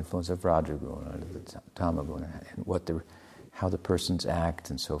 charity under the influence of Rajaguna, under the Tamaguna, and how the persons act,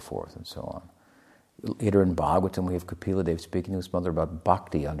 and so forth and so on. Later in Bhagavatam, we have Kapila Dev speaking to his mother about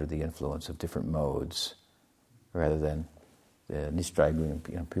bhakti under the influence of different modes, rather than the Nistrayaguna,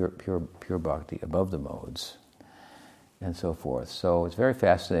 pure bhakti above the modes, and so forth. So it's a very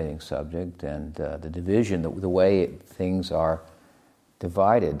fascinating subject, and the division, the way things are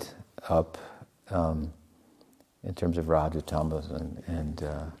divided up in terms of raja, tamas, and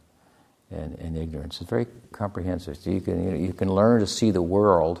ignorance is very comprehensive. So you can learn to see the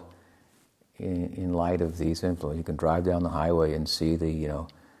world in light of these influences. You can drive down the highway and see the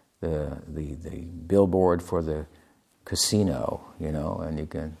billboard for the casino, and you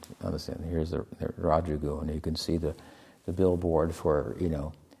can understand. Here's the Rajaguna, and you can see the billboard for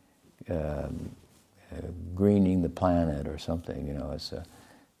greening the planet or something.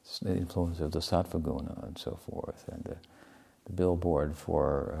 It's the influence of the Sattvaguna and so forth, and the billboard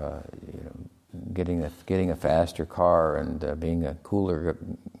for getting a faster car and being a cooler,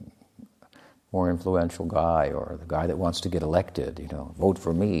 more influential guy, or the guy that wants to get elected. Vote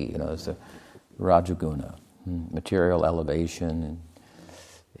for me. It's the Rajaguna. Material elevation and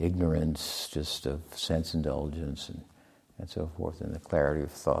ignorance, just of sense indulgence and so forth, and the clarity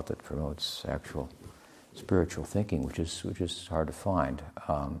of thought that promotes actual spiritual thinking, which is hard to find.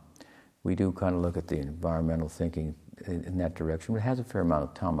 We do kind of look at the environmental thinking in that direction, but it has a fair amount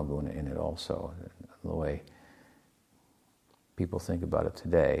of tamaguna in it also, the way people think about it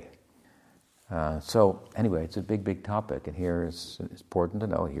today. So anyway, it's a big, big topic, and here it's important to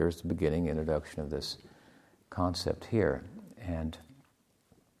know, here's the beginning, introduction of this concept here, and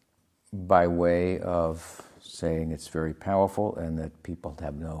by way of saying it's very powerful, and that people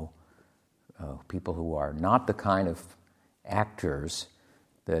who are not the kind of actors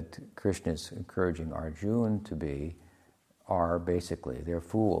that Krishna is encouraging Arjuna to be, are basically, they're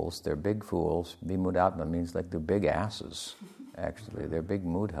fools, they're big fools. Vimudatma means like they're big asses, actually. They're big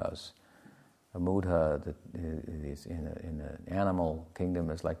mudhas. A mudha that is in an animal kingdom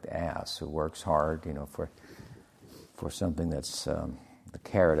is like the ass who works hard, for something that's the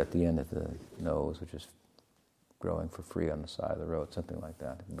carrot at the end of the nose, which is growing for free on the side of the road, something like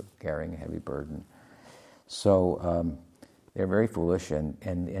that, but carrying a heavy burden. So they're very foolish, and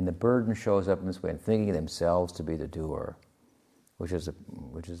the burden shows up in this way, and thinking themselves to be the doer, which is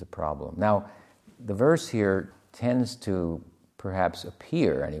a problem. Now, the verse here tends to perhaps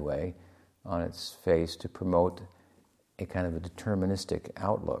appear, anyway, on its face to promote a kind of a deterministic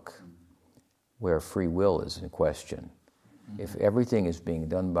outlook, where free will is in question. If everything is being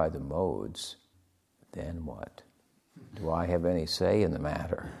done by the modes, then what? Do I have any say in the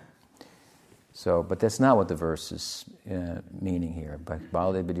matter? So, but that's not what the verse is meaning here. But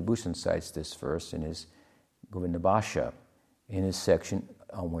Baladev Vidyabhushan cites this verse in his Govindabhasha, in his section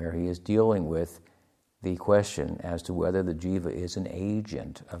on where he is dealing with the question as to whether the jiva is an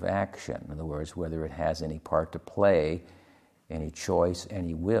agent of action. In other words, whether it has any part to play, any choice,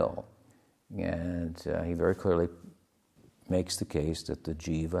 any will. And he very clearly makes the case that the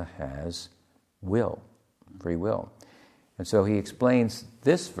jiva has will, free will. And so he explains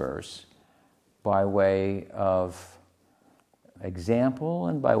this verse by way of example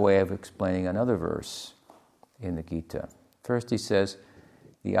and by way of explaining another verse in the Gita. First he says,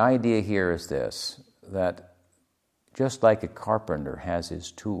 the idea here is this, that just like a carpenter has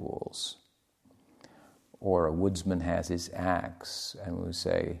his tools, or a woodsman has his axe, and we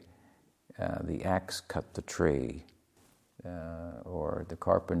say, the axe cut the tree, or the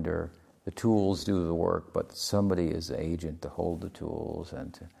carpenter, the tools do the work, but somebody is the agent to hold the tools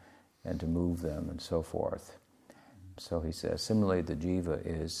and to move them and so forth. So he says, similarly, the jiva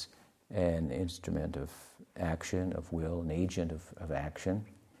is an instrument of action, of will, an agent of action.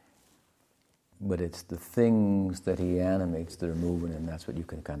 but it's the things that he animates that are moving, and that's what you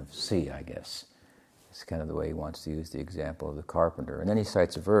can kind of see, I guess. It's kind of the way he wants to use the example of the carpenter. And then he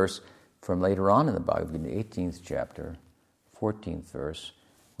cites a verse from later on in the Bhagavad-gita, 18th chapter, 14th verse,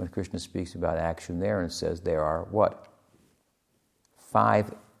 when Krishna speaks about action there and says there are what?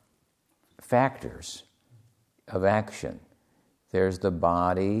 5 factors of action. There's the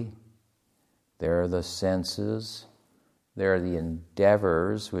body, there are the senses, there are the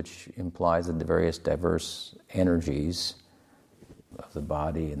endeavors, which implies the various diverse energies of the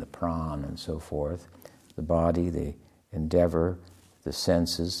body and the prana and so forth. The body, the endeavor, the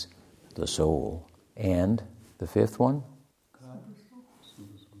senses, the soul. And the 5th one?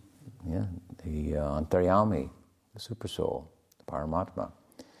 Yeah, the antaryami, the supersoul, the paramatma.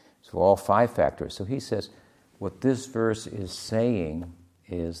 So all 5 factors. So he says, what this verse is saying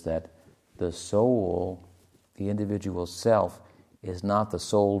is that the soul, the individual self, is not the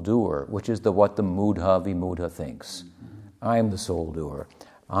sole doer, which is what the mudha vimudha thinks. I'm the sole doer.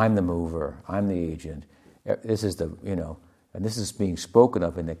 I'm the mover. I'm the agent. This is and this is being spoken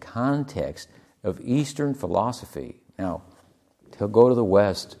of in the context of Eastern philosophy. Now, he'll go to the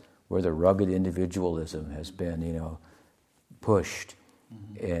West, where the rugged individualism has been, pushed,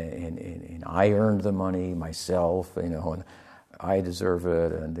 and I earned the money myself, and I deserve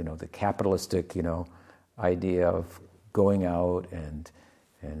it, and the capitalistic, idea of going out and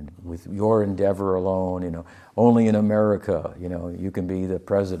with your endeavor alone, only in America, you can be the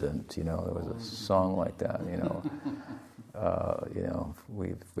president. There was a song like that.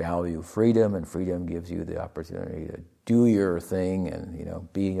 We value freedom, and freedom gives you the opportunity to do your thing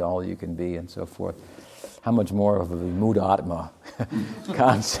and be all you can be and so forth. How much more of a vimudatma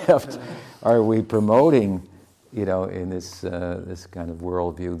concept are we promoting, in this kind of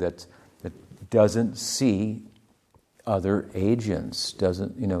worldview that doesn't see other agents,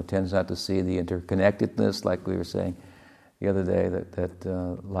 tends not to see the interconnectedness, like we were saying the other day, that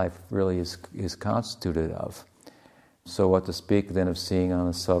life really is constituted of. So what to speak then of seeing on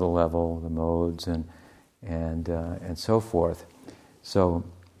a subtle level the modes and so forth. So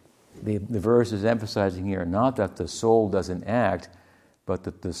the verse is emphasizing here not that the soul doesn't act, but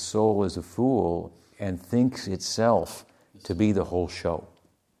that the soul is a fool and thinks itself to be the whole show.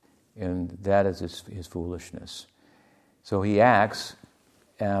 And that is his foolishness. So he acts,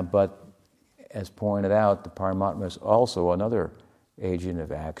 but as pointed out, the Paramatma is also another agent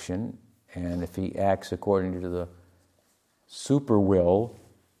of action. And if he acts according to the super will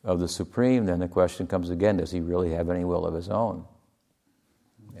of the Supreme, then the question comes again, does he really have any will of his own?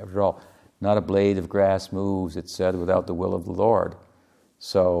 After all, not a blade of grass moves, it said, without the will of the Lord.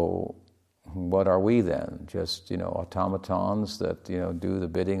 So what are we then? Just, automatons that, do the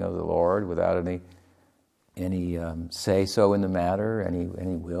bidding of the Lord without any say-so in the matter,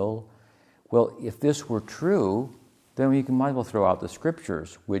 any will? Well, if this were true, then we might as well throw out the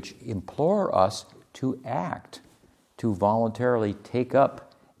scriptures, which implore us to act, to voluntarily take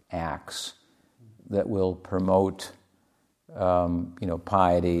up acts that will promote,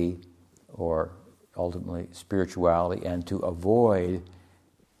 piety or ultimately spirituality, and to avoid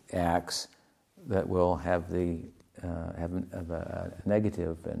acts that will have a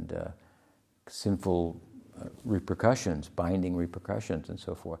negative and sinful repercussions, binding repercussions, and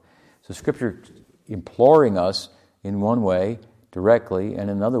so forth. So Scripture imploring us in one way directly,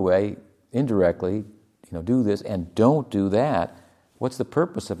 and another way indirectly, do this and don't do that. What's the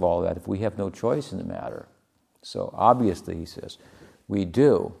purpose of all that if we have no choice in the matter? So obviously, he says, we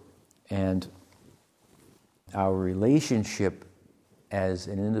do. And our relationship as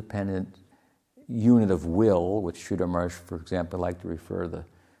an independent unit of will, which Sridhar Maharaj, for example, liked to refer the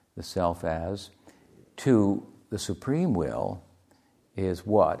self as, to the supreme will, is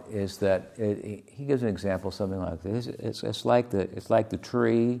what? Is that he gives an example, something like this. It's like the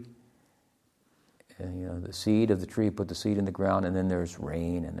tree. And, the seed of the tree, put the seed in the ground, and then there's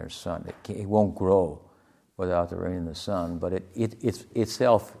rain and there's sun. It won't grow without the rain and the sun, but it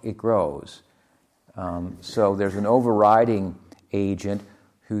itself grows. So there's an overriding agent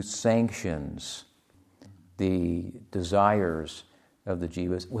who sanctions the desires of the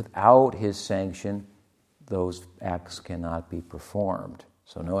jivas. Without his sanction, those acts cannot be performed.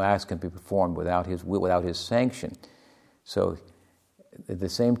 So no acts can be performed without his will, without his sanction. So at the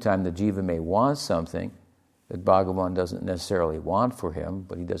same time, the jiva may want something that Bhagavan doesn't necessarily want for him,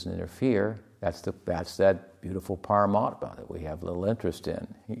 but he doesn't interfere. That's that beautiful Paramatma that we have little interest in.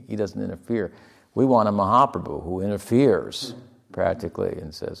 He doesn't interfere. We want a Mahaprabhu who interferes practically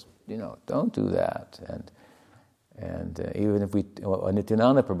and says, don't do that. And even if a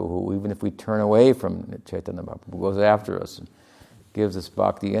Nityananda Prabhu, who even if we turn away from Chaitanya Mahaprabhu, goes after us and gives us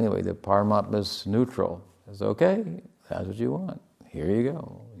bhakti anyway. The Paramatma is neutral. Says, okay, that's what you want. Here you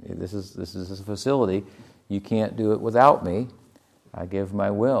go. This is a facility. You can't do it without me. I give my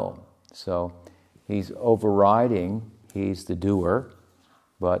will. So he's overriding. He's the doer,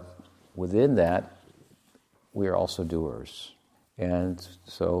 but within that, we are also doers. And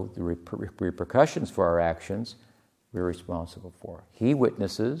so the repercussions for our actions, we're responsible for. He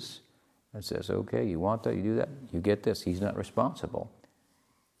witnesses and says, okay, you want that, you do that, you get this. He's not responsible.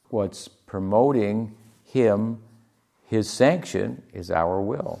 What's promoting him, his sanction, is our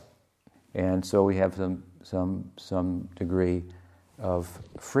will. And so we have some degree of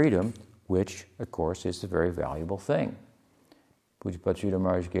freedom, which, of course, is a very valuable thing. Pujapachita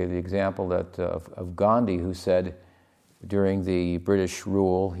Maharaj gave the example that of Gandhi, who said during the British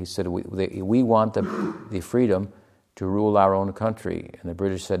rule, he said, we want the freedom to rule our own country. And the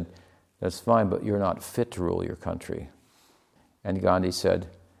British said, that's fine, but you're not fit to rule your country. And Gandhi said,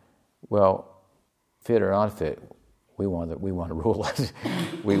 well, fit or not fit, we want to rule it.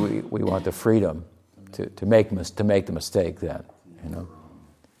 we want the freedom to make the mistake then, you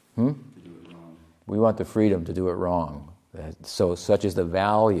know. We want the freedom to do it wrong. So such is the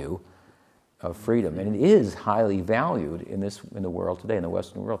value of freedom, and it is highly valued in the world today, in the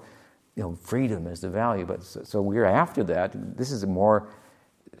Western world. You know, freedom is the value, but so we're after that. This is a more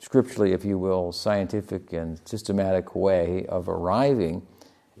scripturally, if you will, scientific and systematic way of arriving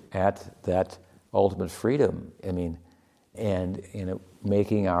at that ultimate freedom. I mean, and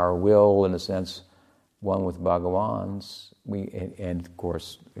making our will, in a sense, one with Bhagavan's. And of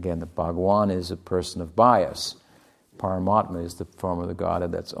course, again, the Bhagavan is a person of bias. Paramatma is the form of the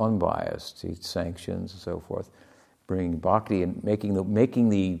Godhead that's unbiased. He sanctions and so forth, bringing bhakti and making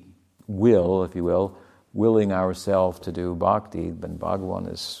the will, if you will, willing ourselves to do bhakti. Then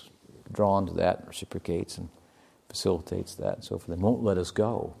Bhagavan is drawn to that, reciprocates and facilitates that, and so forth. They won't let us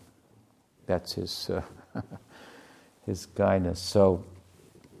go. That's his his kindness. So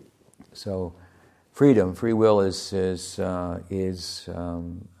freedom, free will is very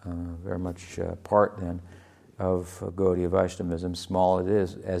much part then of Gaudiya Vaishnavism. Small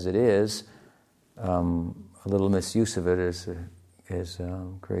as it is, a little misuse of it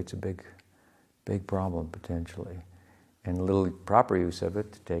creates a big problem potentially, and a little proper use of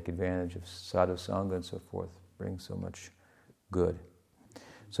it to take advantage of sadhu sangha and so forth brings so much good.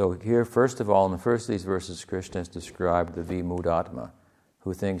 So here, first of all, in the first of these verses, Krishna has described the Vimudatma,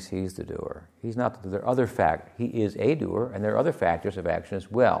 who thinks he's the doer. He's not. There are other he is a doer, and there are other factors of action as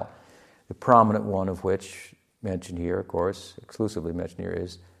well. The prominent one of which, mentioned here, of course, exclusively mentioned here,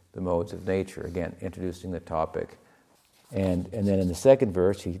 is the modes of nature. Again, introducing the topic. And then in the second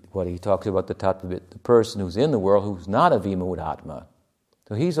verse, he talks about the person who's in the world who's not a Vimudatma.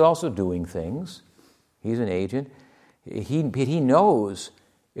 So he's also doing things. He's an agent. He knows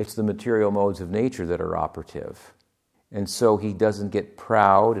it's the material modes of nature that are operative. And so he doesn't get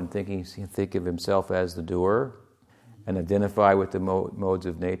proud and think of himself as the doer and identify with the modes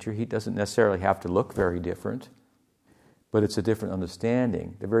of nature. He doesn't necessarily have to look very different, but it's a different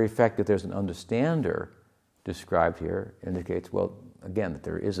understanding. The very fact that there's an understander described here indicates, well, again, that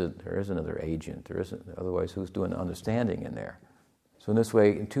there is another agent. There isn't. Otherwise, who's doing the understanding in there? So in this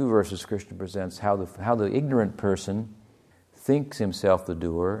way, in two verses, Krishna presents how the ignorant person thinks himself the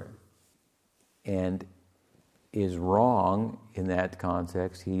doer and is wrong in that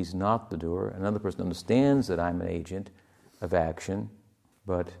context. He's not the doer. Another person understands that I'm an agent of action,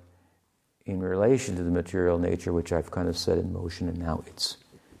 but in relation to the material nature, which I've kind of set in motion, and now it's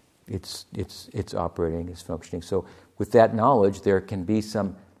operating, it's functioning. So with that knowledge, there can be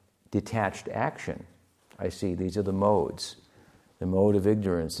some detached action. I see these are the modes. The mode of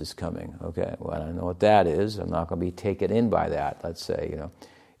ignorance is coming. Okay, well, I don't know what that is. I'm not going to be taken in by that. Let's say,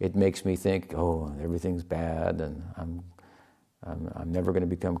 it makes me think, oh, everything's bad, and I'm never going to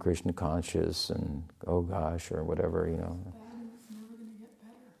become Krishna conscious, and oh gosh, or whatever,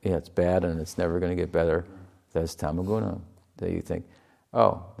 Yeah, it's bad and it's never going to get better. That's tamaguna. That you think,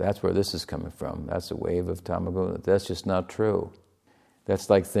 oh, that's where this is coming from. That's a wave of tamaguna. That's just not true. That's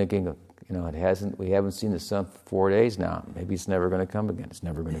like thinking, we haven't seen the sun for 4 days now. Maybe it's never going to come again. It's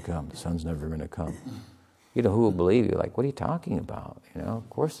never going to come. The sun's never going to come. Who will believe you? Like, what are you talking about? Of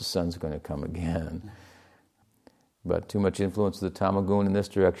course the sun's going to come again. But too much influence of the tamaguna in this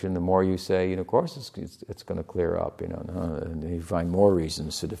direction, the more you say, of course it's going to clear up, and you find more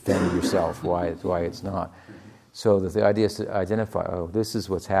reasons to defend yourself why it's not. So that the idea is to identify, oh, this is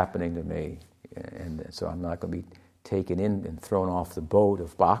what's happening to me, and so I'm not going to be taken in and thrown off the boat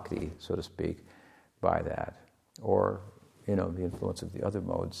of bhakti, so to speak, by that, or the influence of the other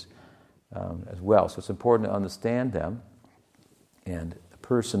modes as well. So it's important to understand them And the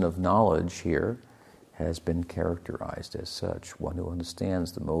person of knowledge here has been characterized as such, one who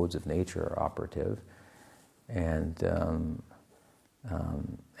understands the modes of nature are operative, and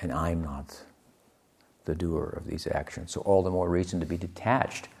I'm not the doer of these actions. So all the more reason to be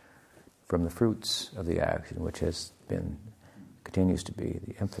detached from the fruits of the action, which continues to be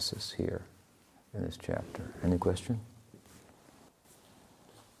the emphasis here in this chapter. Any question?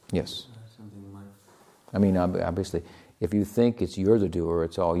 Yes. Something like. I mean, obviously, if you think you're the doer,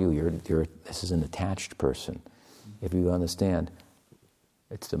 it's all you. This is an attached person. If you understand,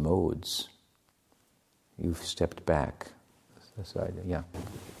 it's the modes. You've stepped back. That's the idea. Yeah.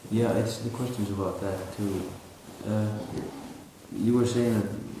 Yeah, it's the questions about that too. You were saying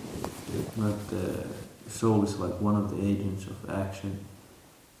that the soul is like one of the agents of action,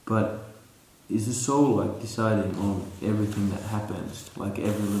 but is the soul like deciding on everything that happens, like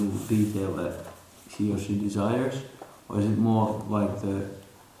every little detail that he or she desires, or is it more like the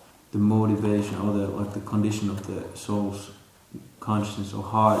motivation or the condition of the soul's consciousness or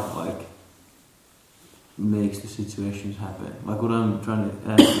heart, like makes the situations happen? Like what I'm trying to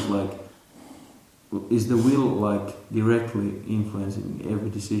ask is like, is the will like directly influencing every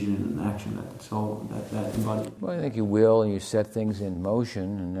decision and action that the soul that embodies? Well, I think you will, and you set things in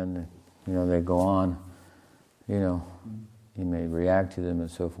motion, and then they go on. You may react to them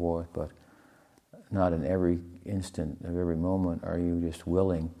and so forth, but not in every instant of every moment are you just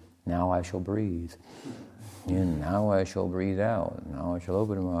willing. Now I shall breathe in. Now I shall breathe out. Now I shall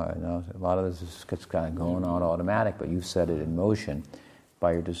open my eyes. Now, a lot of this gets kind of going on automatic, but you've set it in motion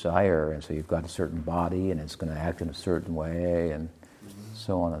by your desire, and so you've got a certain body, and it's going to act in a certain way, and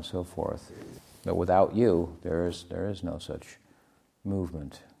so on and so forth. But without you, there is no such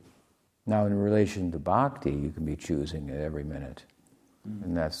movement. Now, in relation to bhakti, you can be choosing at every minute,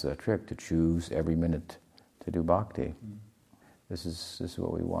 and that's the trick, to choose every minute to do bhakti. This is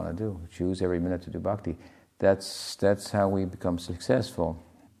what we want to do. Choose every minute to do bhakti. That's how we become successful.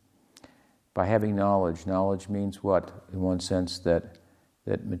 By having knowledge. Knowledge means what? In one sense, that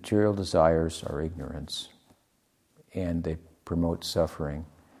material desires are ignorance, and they promote suffering.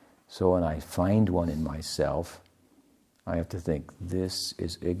 So when I find one in myself, I have to think, this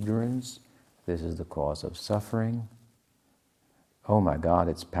is ignorance, this is the cause of suffering. Oh my God,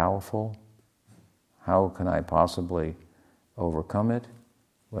 it's powerful. How can I possibly overcome it?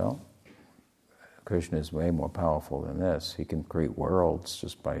 Well, Krishna is way more powerful than this. He can create worlds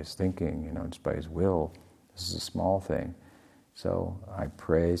just by his thinking, just by his will. This is a small thing. So I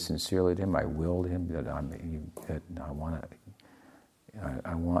pray sincerely to him. I will to him that I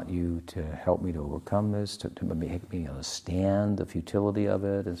want you to help me to overcome this, to make me understand the futility of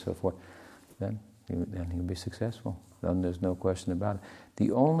it, and so forth. Then he'll be successful. Then there's no question about it.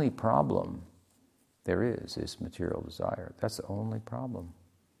 The only problem there is material desire. That's the only problem.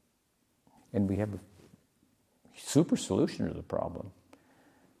 And we have a super solution to the problem.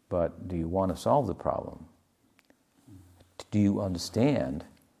 But do you want to solve the problem? Do you understand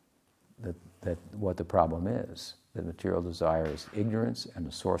that what the problem is? That material desire is ignorance and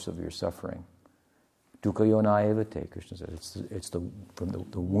the source of your suffering. Dukkha yona evate, Krishna says. It's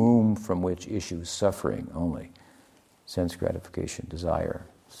the womb from which issues suffering only. Sense gratification, desire.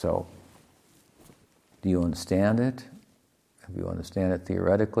 So, do you understand it? If you understand it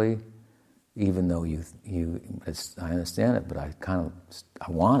theoretically, even though I understand it, but I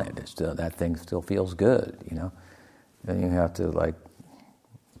want it. That thing still feels good, Then you have to,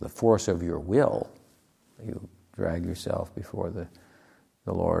 the force of your will, you drag yourself before the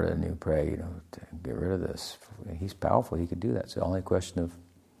Lord and you pray, to get rid of this. He's powerful, he could do that. It's the only question of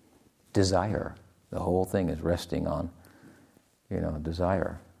desire. The whole thing is resting on,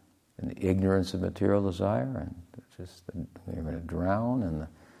 desire. And the ignorance of material desire, and you're going to drown, and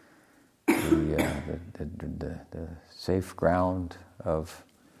the safe ground of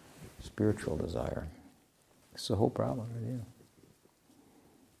spiritual desire. It's the whole problem, yeah.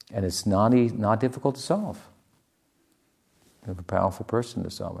 And it's not difficult to solve. You have a powerful person to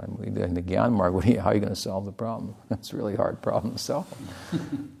solve it. In the Gyan Marg, how are you going to solve the problem? It's a really hard problem to solve.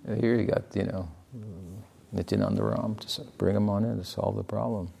 Here you got, Nityananda Ram to bring him on in to solve the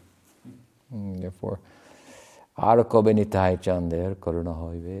problem. Therefore, Arko benitai chander karuna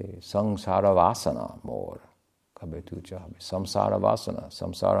hoive samsara vasana more kabetu chabe. Samsara vasana.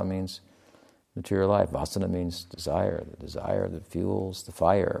 Samsara means material life. Vasana means desire. The desire that fuels the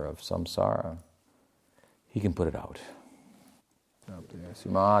fire of samsara. He can put it out.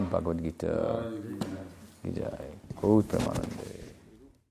 Srimad Bhagavad-gita. Vijay. Kut Premanande.